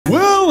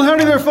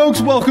there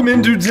folks, welcome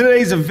into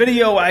today's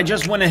video. I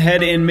just went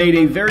ahead and made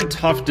a very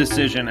tough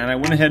decision, and I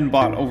went ahead and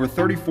bought over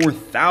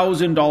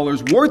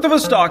 $34,000 worth of a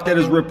stock that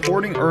is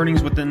reporting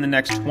earnings within the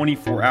next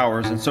 24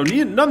 hours. And so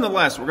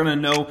nonetheless, we're gonna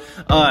know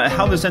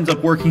how this ends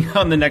up working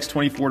on the next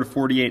 24 to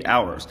 48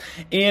 hours.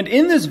 And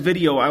in this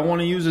video, I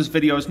wanna use this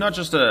video, it's not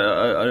just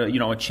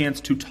a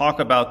chance to talk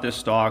about this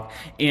stock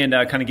and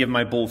kind of give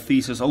my bull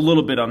thesis a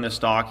little bit on this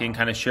stock and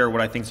kind of share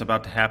what I think is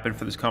about to happen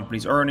for this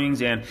company's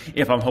earnings, and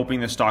if I'm hoping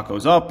the stock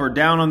goes up or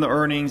down on the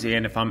earnings,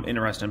 and if I'm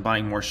interested in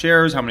buying more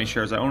shares, how many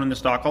shares I own in the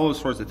stock, all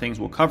those sorts of things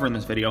we'll cover in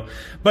this video.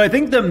 But I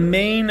think the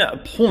main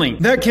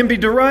point that can be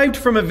derived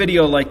from a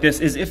video like this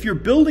is if you're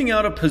building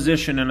out a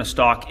position in a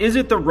stock, is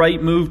it the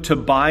right move to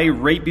buy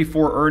right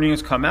before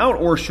earnings come out,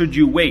 or should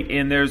you wait?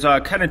 And there's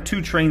kind of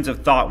two trains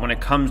of thought when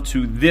it comes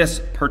to this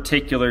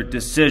particular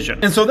decision.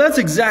 And so that's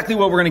exactly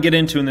what we're going to get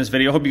into in this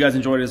video. Hope you guys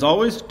enjoyed it as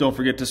always. Don't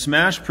forget to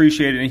smash.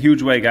 Appreciate it in a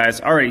huge way,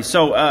 guys. Alrighty,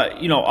 so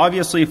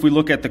obviously if we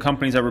look at the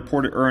companies that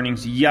reported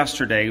earnings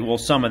yesterday, well,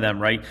 some of them,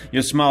 right? You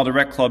have Smile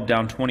Direct Club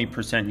down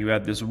 20%. You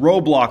have this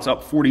Roblox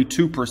up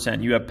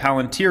 42%. You have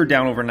Palantir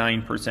down over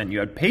 9%. You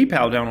had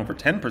PayPal down over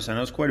 10%. That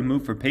was quite a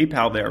move for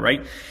PayPal there,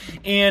 right?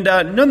 And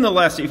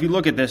nonetheless, if you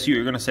look at this,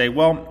 you're going to say,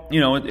 well,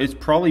 it's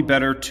probably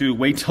better to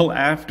wait till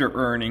after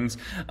earnings,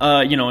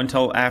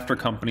 until after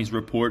companies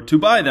report to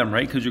buy them,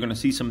 right? Because you're going to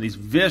see some of these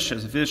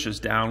vicious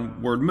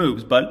downward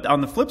moves. But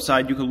on the flip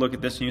side, you could look at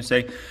this and you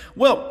say,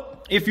 well,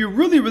 if you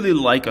really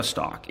like a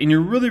stock and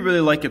you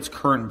really like its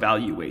current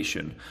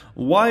valuation,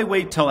 why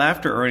wait till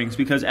after earnings?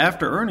 Because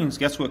after earnings,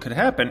 guess what could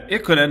happen?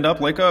 It could end up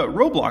like a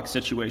Roblox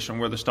situation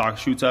where the stock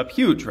shoots up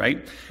huge,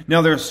 right?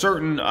 Now, there are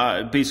certain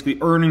basically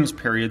earnings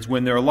periods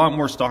when there are a lot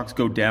more stocks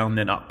go down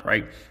than up,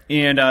 right?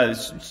 And,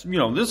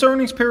 this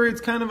earnings period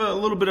is kind of a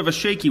little bit of a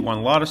shaky one.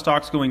 A lot of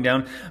stocks going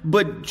down.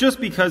 But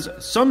just because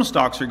some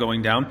stocks are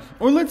going down,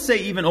 or let's say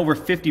even over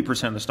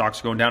 50% of the stocks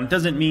are going down,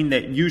 doesn't mean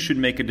that you should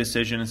make a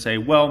decision and say,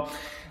 well,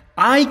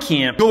 I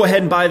can't go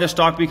ahead and buy the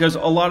stock because a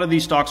lot of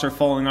these stocks are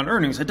falling on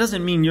earnings. It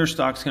doesn't mean your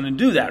stock's going to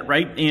do that,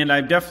 right? And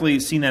I've definitely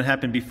seen that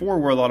happen before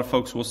where a lot of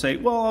folks will say,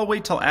 well, I'll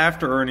wait till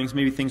after earnings.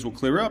 Maybe things will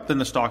clear up. Then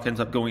the stock ends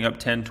up going up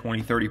 10,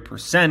 20,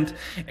 30%.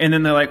 And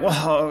then they're like,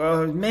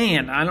 well,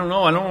 man, I don't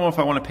know if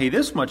I want to pay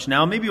this much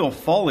now. Maybe it'll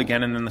fall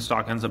again. And then the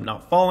stock ends up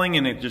not falling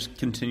and it just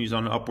continues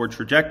on an upward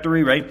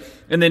trajectory, right?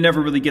 And they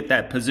never really get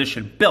that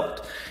position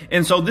built.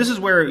 And so this is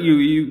where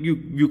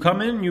you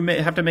come in, you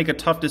may have to make a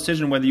tough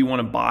decision whether you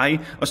want to buy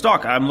a stock.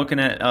 I'm looking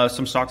at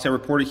some stocks that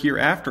reported here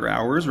after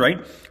hours,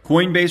 right?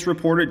 Coinbase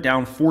reported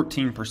down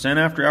 14%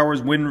 after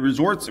hours. Wynn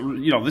Resorts,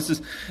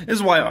 this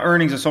is why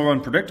earnings are so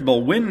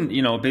unpredictable. Wynn,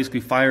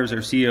 basically fires their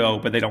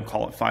CEO, but they don't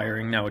call it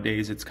firing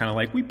nowadays. It's kind of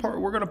like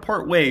we're going to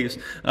part ways.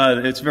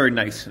 It's very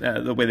nice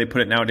the way they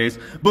put it nowadays.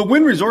 But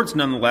Wynn Resorts,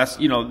 nonetheless,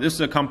 this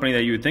is a company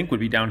that you would think would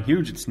be down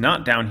huge. It's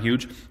not down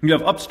huge. You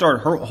have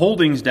Upstart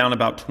Holdings down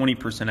about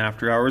 20%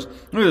 after hours.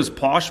 Look at this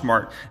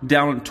Poshmark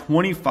down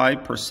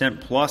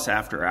 25% plus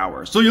after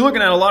hours. So you're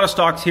looking at a lot of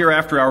stocks here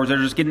after hours that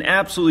are just getting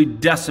absolutely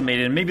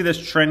decimated. And maybe this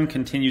trend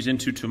continues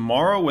into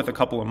tomorrow with a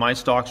couple of my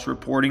stocks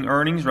reporting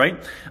earnings, right?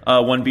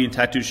 One being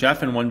Tattoo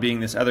Chef and one being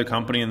this other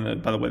company.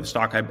 And by the way, the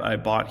stock I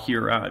bought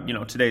here,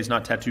 today is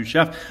not Tattoo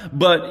Chef.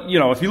 But,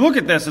 if you look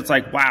at this, it's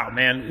like, wow,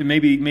 man,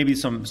 maybe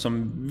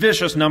some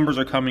vicious numbers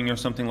are coming or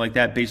something like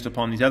that based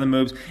upon these other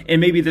moves. And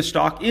maybe the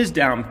stock is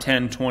down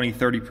 10, 20,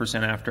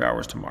 30% after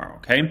hours tomorrow,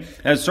 okay?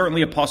 That's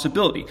certainly a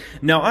possibility.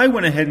 Now, I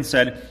went ahead and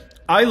said,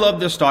 I love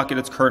this stock at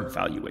its current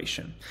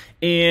valuation.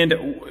 And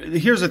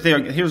here's the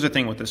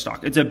thing with this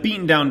stock. It's a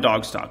beaten down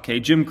dog stock, okay?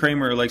 Jim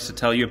Cramer likes to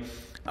tell you,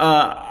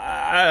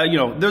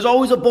 there's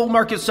always a bull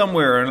market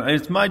somewhere, and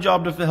it's my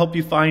job to help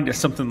you find it,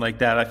 something like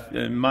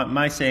that.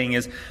 My saying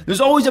is, there's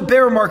always a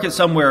bear market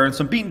somewhere and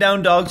some beaten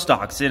down dog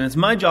stocks, and it's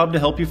my job to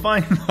help you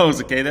find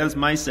those, okay? That's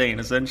my saying,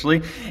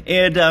 essentially.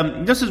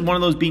 And this is one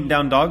of those beaten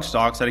down dog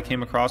stocks that I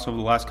came across over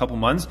the last couple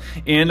months,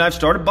 and I've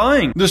started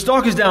buying. The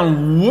stock is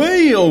down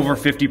way over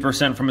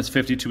 50% from its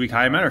 52-week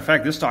high. Matter of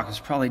fact, this stock is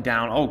probably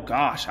down,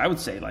 I would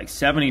say like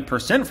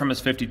 70% from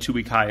its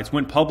 52-week high. It's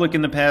went public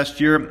in the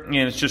past year, and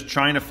it's just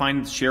trying to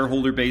find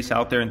shareholder base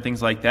out there and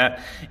things like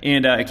that.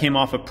 And it came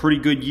off a pretty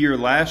good year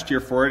last year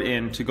for it,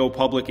 and to go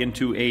public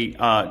into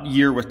a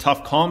year with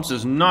tough comps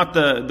is not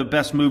the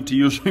best move to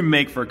usually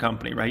make for a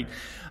company, right?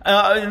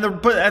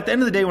 But at the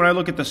end of the day, when I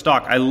look at the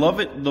stock, I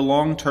love it, the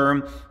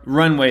long-term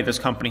runway this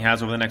company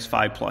has over the next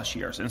 5+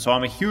 years. And so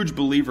I'm a huge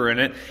believer in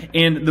it.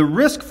 And the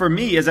risk for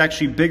me is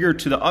actually bigger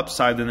to the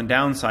upside than the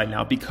downside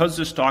now. Because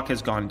the stock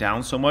has gone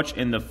down so much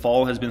and the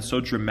fall has been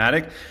so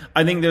dramatic,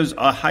 I think there's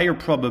a higher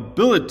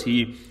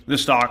probability the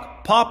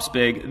stock pops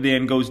big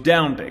than goes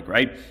down big,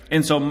 right?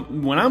 And so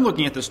when I'm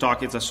looking at the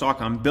stock, it's a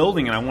stock I'm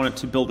building and I want it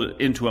to build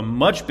it into a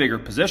much bigger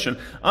position.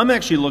 I'm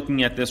actually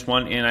looking at this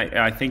one and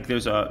I think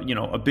there's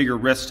a bigger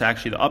risk to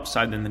actually the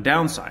upside than the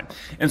downside.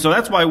 And so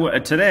that's why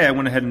today I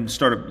went ahead and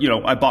started,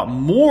 I bought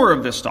more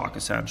of this stock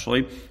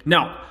essentially.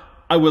 Now,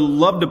 I would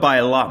love to buy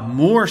a lot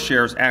more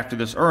shares after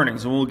this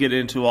earnings, and we'll get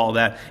into all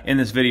that in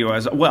this video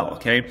as well,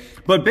 okay?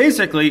 But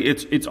basically,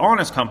 it's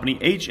Honest Company,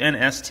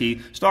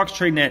 HNST, stock's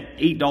trading at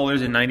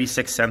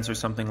 $8.96 or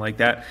something like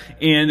that.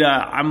 And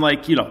I'm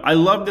like, I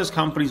love this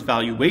company's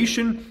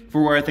valuation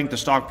for where I think the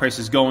stock price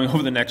is going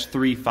over the next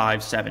 3,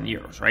 5, 7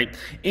 years, right?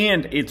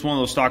 And it's one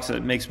of those stocks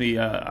that makes me,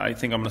 I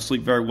think I'm going to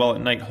sleep very well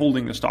at night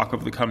holding the stock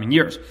over the coming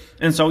years.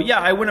 And so, yeah,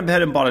 I went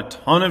ahead and bought a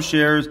ton of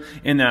shares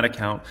in that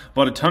account,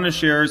 bought a ton of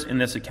shares in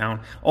this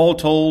account. All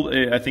told,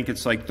 I think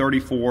it's like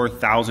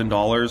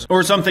 $34,000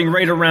 or something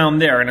right around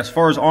there. And as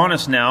far as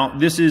Honest now,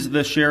 this is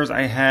the shares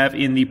I have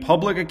in the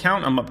public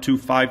account. I'm up to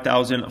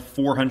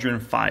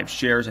 5,405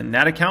 shares in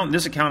that account.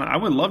 This account, I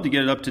would love to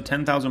get it up to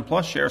 10,000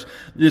 plus shares. So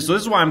this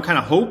is why I'm kind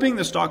of hoping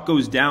the stock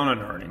goes down on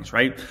earnings,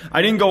 right?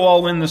 I didn't go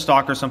all in the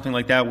stock or something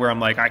like that where I'm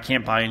like, I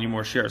can't buy any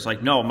more shares.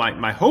 Like, no,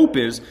 my hope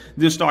is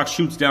this stock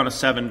shoots down to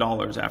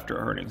 $7 after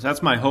earnings.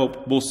 That's my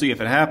hope. We'll see if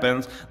it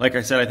happens. Like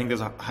I said, I think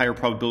there's a higher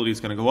probability it's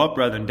going to go up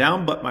rather than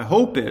down, but my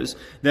hope is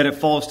that it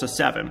falls to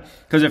 7.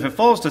 Because if it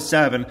falls to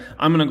 7,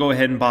 I'm going to go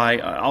ahead and buy,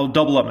 I'll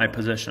double up my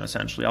position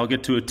essentially. I'll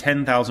get to a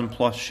 10,000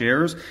 plus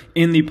shares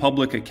in the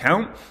public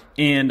account.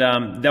 And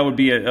that would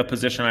be a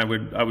position I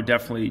would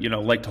definitely,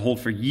 like to hold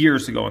for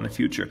years to go in the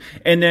future.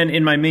 And then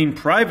in my main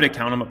private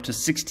account, I'm up to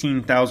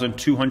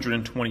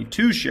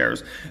 16,222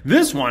 shares.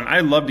 This one,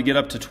 I'd love to get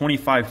up to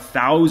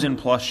 25,000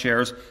 plus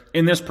shares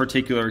in this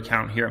particular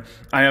account here.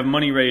 I have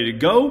money ready to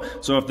go.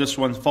 So if this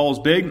one falls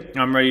big,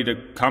 I'm ready to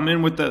come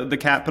in with the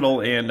capital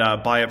and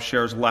buy up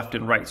shares left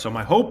and right. So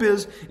my hope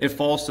is it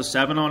falls to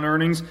 7 on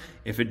earnings.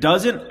 If it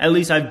doesn't, at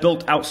least I've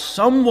built out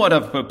somewhat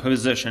of a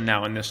position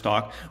now in this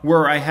stock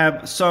where I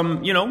have some,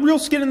 real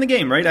skin in the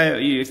game, right?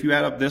 If you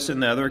add up this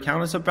and the other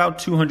account, it's about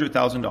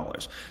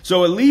 $200,000.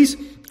 So at least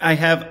I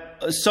have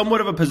somewhat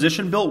of a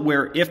position built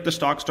where if the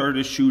stock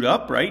started to shoot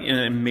up, right, in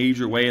a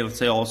major way, let's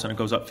say all of a sudden it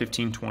goes up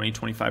 15, 20,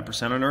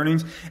 25% on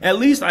earnings, at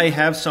least I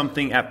have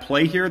something at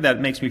play here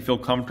that makes me feel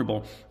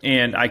comfortable.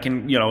 And I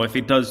can, if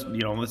it does,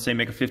 let's say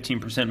make a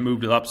 15%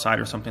 move to the upside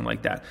or something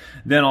like that,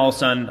 then all of a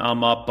sudden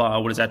I'm up,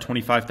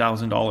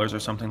 $25,000 or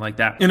something like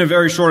that. In a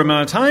very short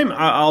amount of time,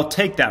 I'll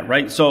take that,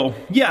 right? So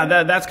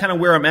yeah, that's kind of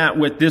where I'm at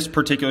with this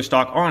particular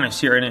stock, Honest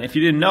here. And if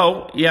you didn't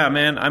know, yeah,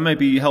 man, I might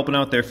be helping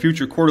out their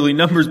future quarterly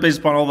numbers based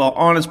upon all the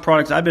Honest products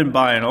I've been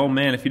buying. Oh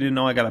man, if you didn't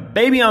know, I got a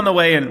baby on the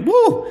way, and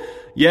woo,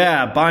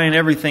 yeah, buying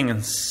everything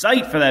in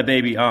sight for that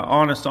baby.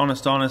 Honest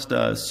soaps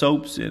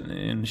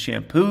and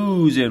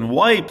shampoos and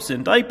wipes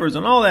and diapers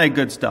and all that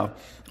good stuff.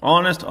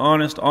 Honest. I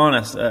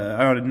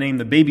ought to name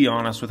the baby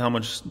Honest with how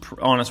much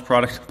Honest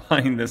product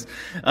behind this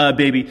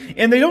baby.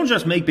 And they don't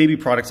just make baby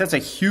products. That's a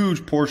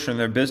huge portion of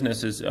their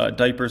business is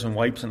diapers and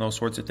wipes and those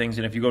sorts of things.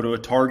 And if you go to a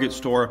Target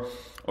store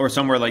or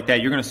somewhere like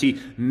that, you're going to see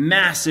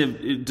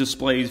massive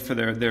displays for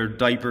their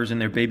diapers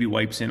and their baby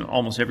wipes in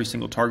almost every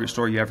single Target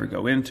store you ever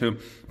go into.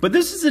 But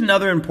this is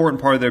another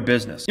important part of their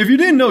business. If you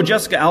didn't know,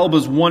 Jessica Alba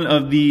is one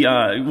of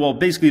the,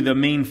 basically the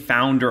main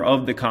founder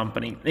of the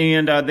company.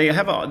 And they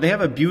have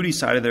a beauty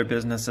side of their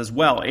business as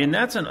well. And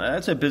that's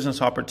a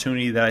business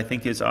opportunity that I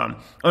think is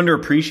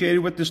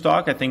underappreciated with the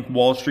stock. I think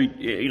Wall Street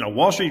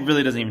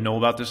really doesn't even know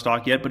about this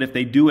stock yet. But if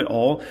they do at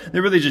all,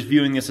 they're really just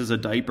viewing this as a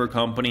diaper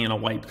company and a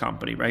wipe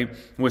company, right?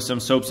 With some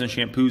soaps and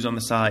shampoos on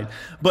the side.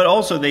 But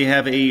also they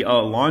have a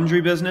laundry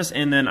business,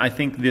 and then I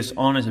think this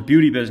Honest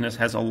Beauty business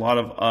has a lot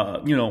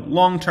of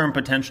long-term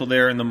potential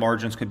there, and the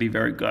margins could be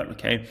very good,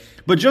 okay?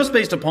 But just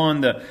based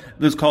upon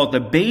let's call it the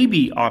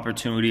baby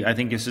opportunity, I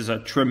think this is a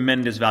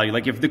tremendous value.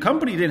 Like if the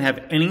company didn't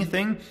have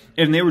anything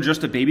and they were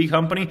just a baby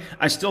company,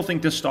 I still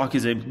think this stock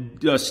is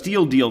a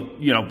steal deal,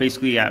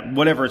 basically at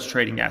whatever it's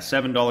trading at,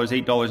 $7,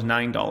 $8,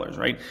 $9,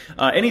 right?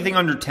 Anything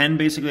under 10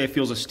 basically I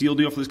feel is a steal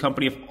deal for this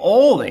company. If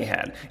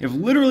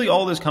literally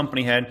all this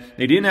company had,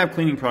 they didn't have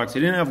cleaning products, they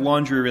didn't have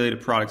laundry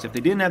related products, if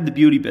they didn't have the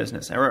beauty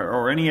business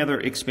or any other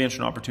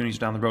expansion opportunities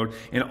down the road,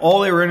 and all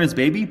they were in is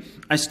baby,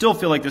 I still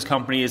feel like this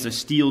company is a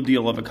steal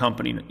deal of a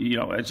company.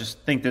 I just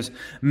think there's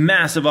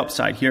massive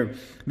upside here.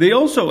 They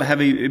also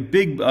have a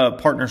big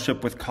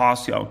partnership with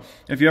Costco.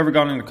 If you've ever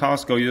gone into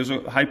Costco, there's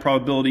a high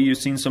probability you've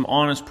seen some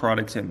Honest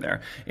products in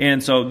there.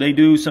 And so they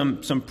do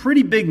some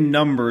pretty big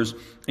numbers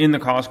in the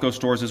Costco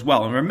stores as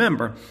well. And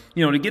remember,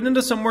 to get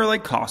into somewhere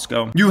like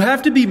Costco, you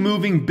have to be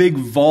moving big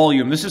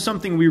volume. This is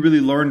something we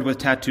really learned with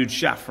Tattooed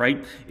Chef,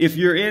 right? If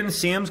you're in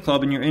Sam's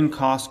Club and you're in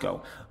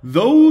Costco,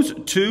 those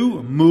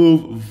two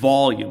move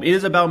volume. It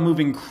is about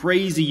moving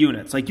crazy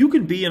units. Like you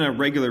could be in a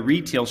regular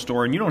retail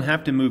store and you don't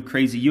have to move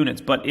crazy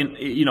units. But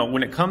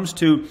when it comes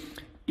to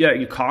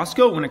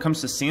Costco, when it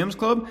comes to Sam's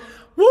Club,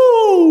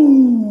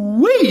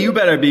 woo-wee, you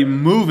better be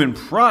moving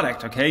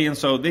product, okay? And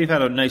so they've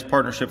had a nice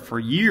partnership for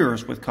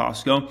years with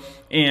Costco.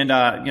 And,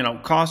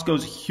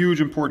 Costco's a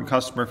huge important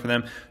customer for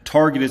them.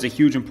 Target is a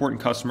huge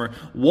important customer.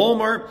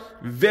 Walmart,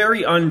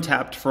 very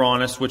untapped for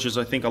Honest, which is,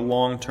 I think, a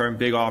long-term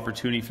big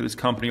opportunity for this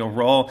company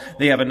overall.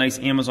 They have a nice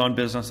Amazon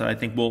business that I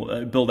think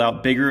will build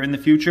out bigger in the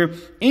future.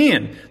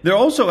 And they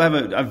also have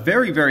a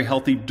very, very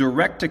healthy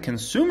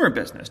direct-to-consumer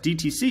business,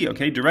 DTC,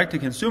 okay?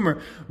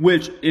 Direct-to-consumer,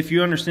 which, if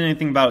you understand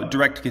anything about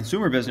direct-to-consumer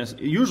consumer business,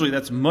 usually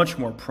that's much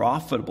more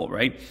profitable,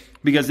 right?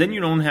 Because then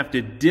you don't have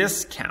to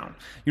discount.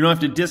 You don't have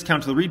to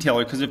discount to the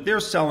retailer, because if they're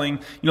selling,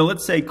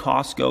 let's say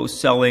Costco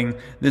selling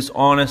this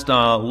Honest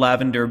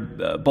lavender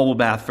bubble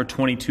bath for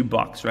 22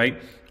 bucks,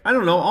 right? I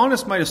don't know,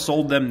 Honest might have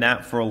sold them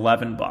that for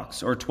 11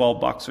 bucks or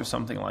 12 bucks or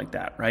something like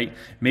that, right?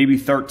 Maybe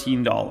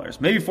 $13,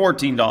 maybe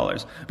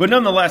 $14. But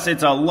nonetheless,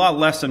 it's a lot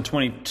less than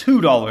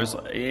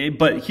 $22.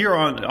 But here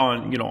on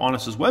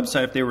Honest's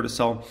website, if they were to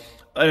sell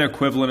an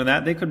equivalent of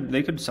that, they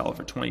could sell it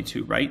for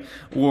 22, right?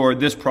 Or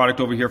this product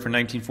over here for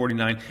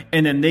 $19.49,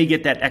 and then they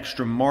get that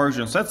extra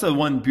margin. So that's the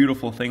one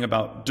beautiful thing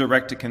about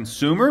direct to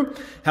consumer.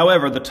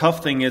 However, the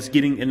tough thing is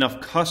getting enough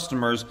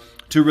customers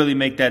to really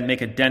make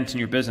a dent in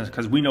your business,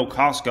 because we know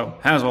Costco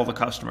has all the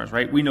customers,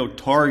 right? We know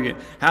Target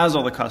has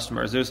all the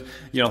customers. There's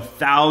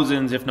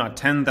thousands, if not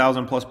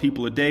 10,000 plus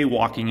people a day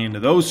walking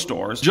into those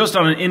stores just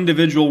on an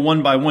individual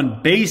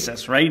one-by-one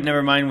basis, right?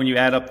 Never mind when you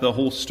add up the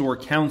whole store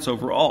counts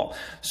overall.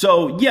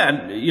 So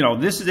yeah,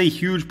 this is a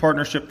huge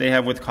partnership they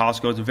have with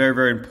Costco. It's very,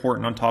 very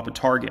important on top of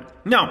Target.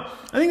 Now,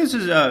 I think this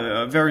is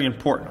very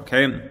important,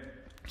 okay?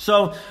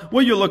 So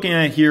what you're looking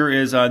at here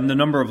is the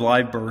number of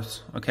live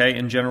births, okay,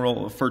 in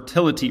general,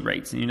 fertility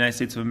rates in the United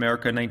States of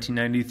America,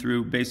 1990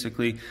 through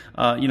basically,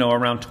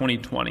 around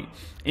 2020.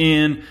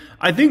 And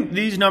I think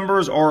these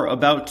numbers are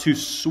about to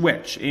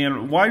switch.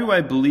 And why do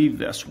I believe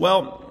this?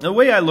 Well, the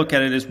way I look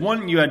at it is,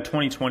 one, you had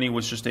 2020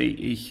 was just a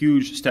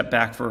huge step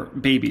back for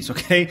babies,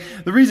 okay?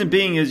 The reason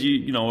being is,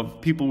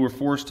 if people were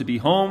forced to be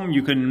home,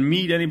 you couldn't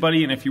meet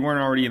anybody, and if you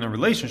weren't already in a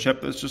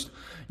relationship, it's just,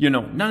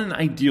 not an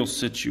ideal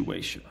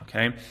situation,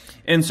 okay?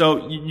 And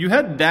so you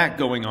had that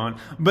going on.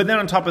 But then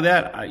on top of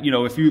that,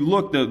 if you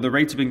look, the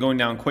rates have been going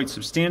down quite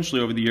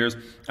substantially over the years.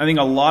 I think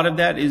a lot of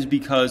that is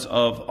because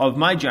of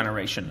my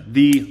generation,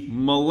 the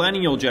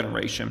millennial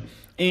generation.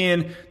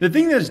 And the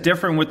thing that's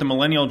different with the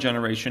millennial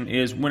generation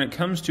is when it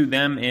comes to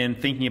them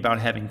and thinking about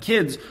having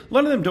kids, a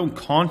lot of them don't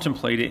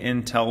contemplate it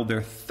until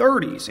their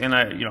 30s. And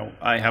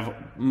I have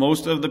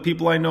most of the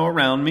people I know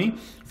around me,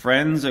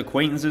 friends,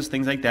 acquaintances,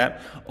 things like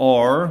that,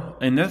 are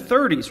in their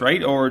 30s,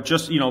 right? Or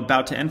just,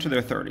 about to enter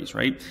their 30s,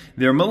 right?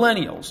 They're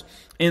millennials.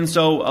 And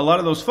so a lot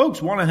of those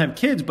folks want to have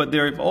kids, but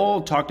they've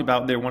all talked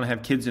about they want to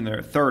have kids in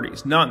their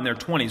 30s, not in their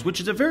 20s, which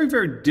is a very,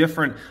 very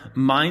different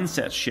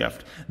mindset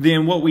shift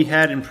than what we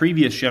had in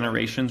previous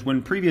generations.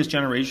 When previous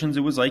generations,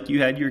 it was like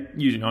you had you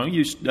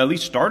at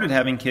least started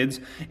having kids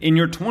in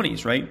your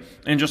 20s, right?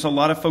 And just a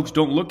lot of folks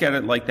don't look at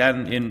it like that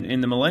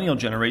in the millennial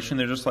generation.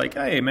 They're just like,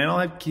 hey, man, I'll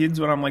have kids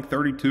when I'm like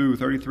 32,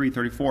 33,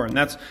 34. And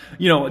that's,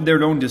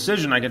 their own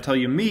decision. I can tell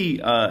you me,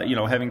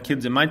 having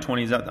kids in my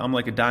 20s, I'm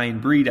like a dying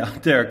breed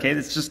out there, okay?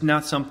 It's just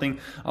not something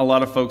a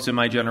lot of folks in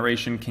my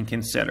generation can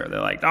consider. They're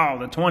like, oh,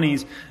 the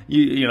 20s,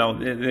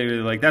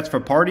 they're like, that's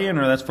for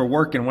partying or that's for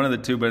working, one of the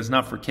two, but it's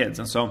not for kids.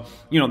 And so,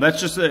 that's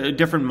just a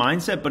different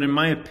mindset. But in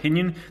my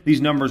opinion,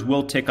 these numbers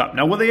will tick up.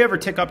 Now, will they ever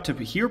tick up to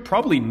here?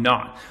 Probably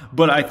not.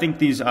 But I think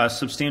these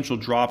substantial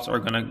drops are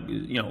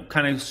going to,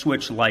 kind of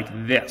switch like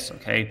this,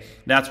 okay?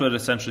 That's what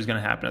essentially is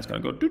going to happen. It's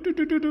going to go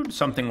do,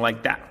 something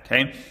like that,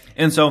 okay?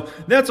 And so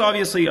that's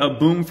obviously a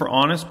boom for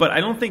Honest, but I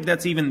don't think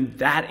that's even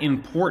that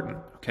important.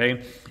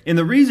 Okay. And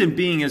the reason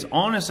being is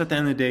Honest at the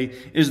end of the day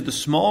is the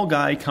small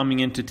guy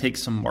coming in to take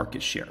some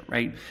market share,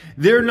 right?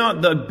 They're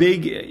not the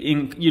big,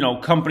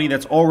 company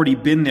that's already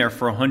been there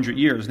for 100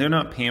 years. They're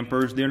not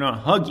Pampers. They're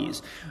not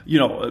Huggies.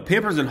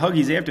 Pampers and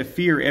Huggies, they have to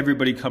fear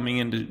everybody coming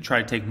in to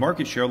try to take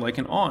market share like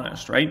an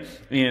Honest, right?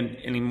 And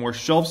any more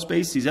shelf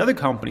space these other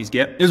companies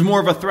get is more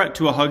of a threat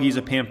to a Huggies,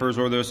 a Pampers,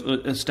 or those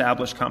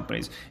established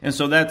companies. And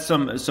so that's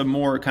some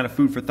more kind of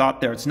food for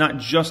thought there. It's not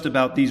just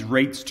about these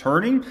rates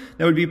turning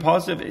that would be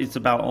positive. It's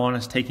about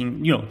Honest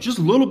taking, just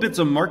little bits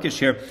of market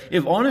share.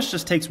 If Honest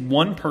just takes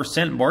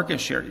 1% market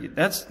share,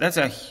 that's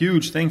a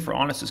huge thing for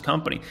Honest's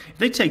company. If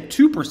they take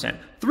 2%,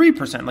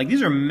 3%, like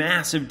these are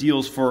massive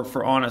deals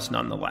for Honest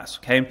nonetheless,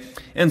 okay?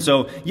 And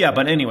so, yeah,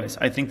 but anyways,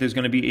 I think there's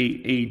going to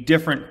be a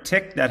different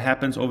tick that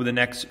happens over the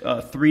next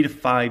 3 to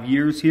 5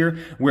 years here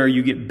where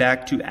you get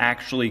back to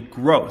actually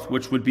growth,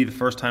 which would be the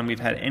first time we've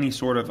had any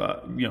sort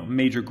of,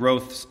 major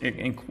growth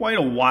in quite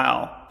a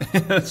while.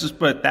 Let's just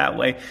put it that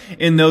way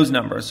in those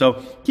numbers.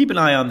 So keep an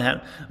eye on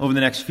that over the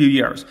next few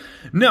years.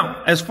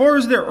 Now, as far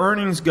as their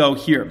earnings go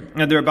here,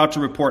 and they're about to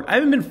report, I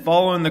haven't been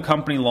following the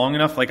company long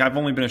enough. Like I've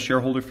only been a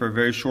shareholder for a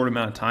very short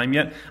amount of time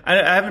yet.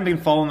 I haven't been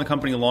following the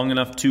company long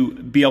enough to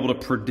be able to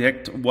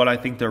predict what I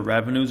think their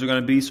revenues are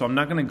going to be. So I'm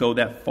not going to go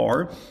that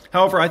far.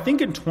 However, I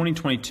think in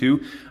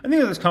 2022, I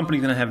think this company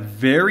is going to have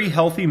very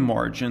healthy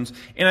margins.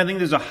 And I think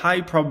there's a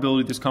high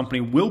probability this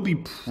company will be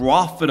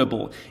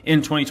profitable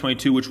in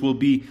 2022, which will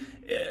be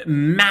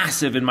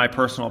massive in my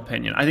personal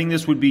opinion. I think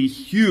this would be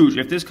huge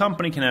if this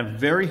company can have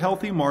very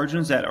healthy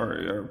margins that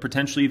are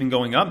potentially even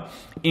going up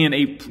and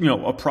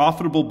a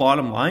profitable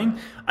bottom line.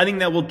 I think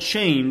that will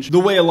change the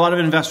way a lot of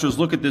investors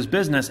look at this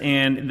business,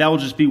 and that will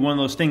just be one of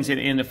those things.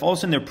 And if all of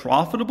a sudden they're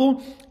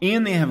profitable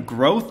and they have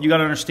growth, you got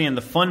to understand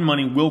the fund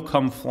money will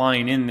come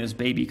flying in this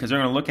baby, because they're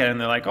going to look at it and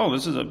they're like, oh,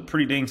 this is a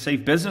pretty dang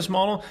safe business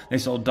model. They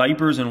sell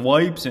diapers and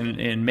wipes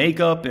and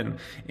makeup and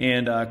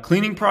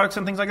cleaning products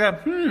and things like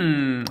that.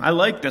 I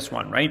like this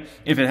one, right?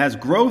 If it has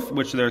growth,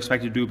 which they're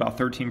expected to do about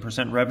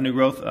 13% revenue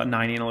growth,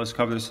 9 analysts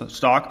cover this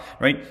stock,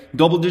 right?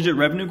 Double-digit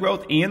revenue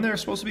growth, and they're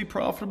supposed to be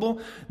profitable.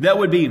 That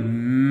would be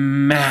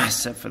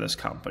massive for this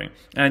company.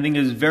 And I think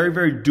it is very,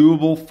 very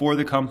doable for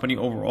the company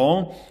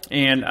overall.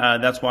 And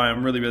that's why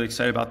I'm really, really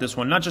excited about this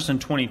one, not just in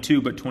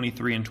 22, but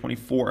 23 and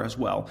 24 as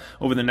well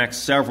over the next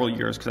several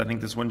years, because I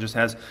think this one just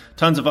has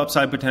tons of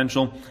upside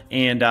potential.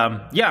 And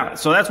yeah,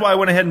 so that's why I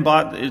went ahead and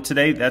bought it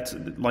today. That's,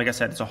 like I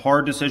said, it's a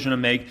hard decision to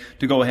make,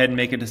 to go ahead and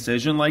make a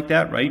decision like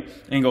that, right?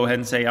 And go ahead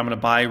and say, I'm going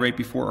to buy right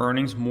before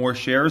earnings more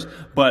shares,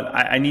 but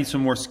I need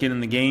some more skin in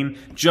the game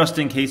just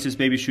in case this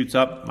baby shoots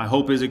up. My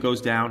hope is it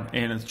goes down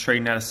and it's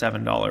trading at a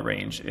 $7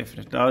 range. If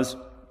it does,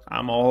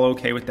 I'm all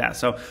okay with that.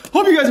 So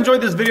hope you guys enjoyed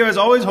this video. As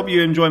always, hope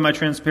you enjoy my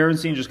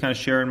transparency and just kind of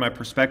sharing my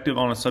perspective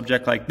on a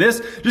subject like this.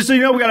 Just so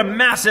you know, we got a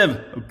massive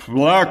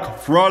Black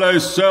Friday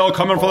sale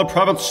coming for the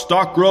private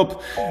stock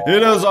group.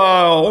 It is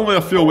only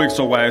a few weeks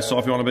away, so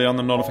if you want to be on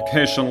the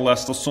notification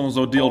list as soon as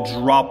the deal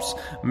drops,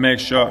 make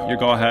sure you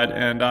go ahead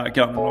and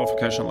get on the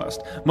notification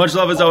list. Much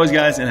love as always,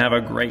 guys, and have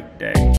a great day.